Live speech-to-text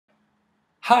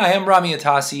Hi, I'm Rami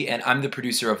Atasi, and I'm the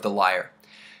producer of The Liar.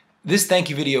 This thank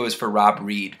you video is for Rob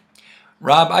Reid.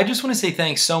 Rob, I just want to say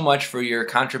thanks so much for your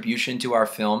contribution to our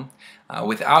film.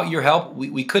 Without your help,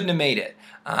 we couldn't have made it.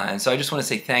 And so I just want to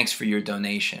say thanks for your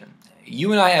donation.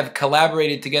 You and I have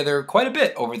collaborated together quite a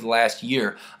bit over the last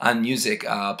year on music,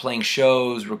 playing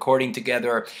shows, recording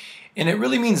together. And it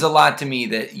really means a lot to me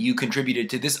that you contributed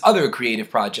to this other creative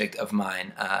project of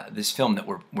mine, this film that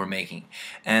we're making.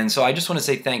 And so I just want to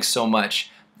say thanks so much.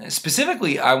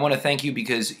 Specifically, I want to thank you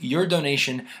because your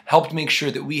donation helped make sure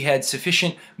that we had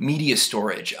sufficient media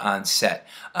storage on set.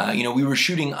 We were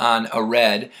shooting on a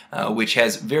Reid, which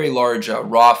has very large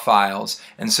RAW files,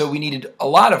 and so we needed a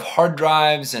lot of hard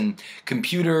drives and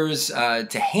computers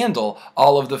to handle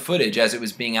all of the footage as it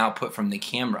was being output from the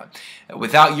camera.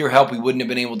 Without your help, we wouldn't have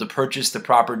been able to purchase the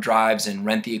proper drives and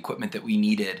rent the equipment that we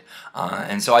needed.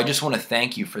 And so I just want to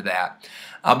thank you for that.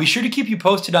 I'll be sure to keep you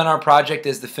posted on our project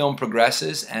as the film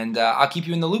progresses, and I'll keep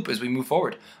you in the loop as we move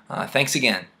forward. Thanks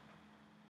again.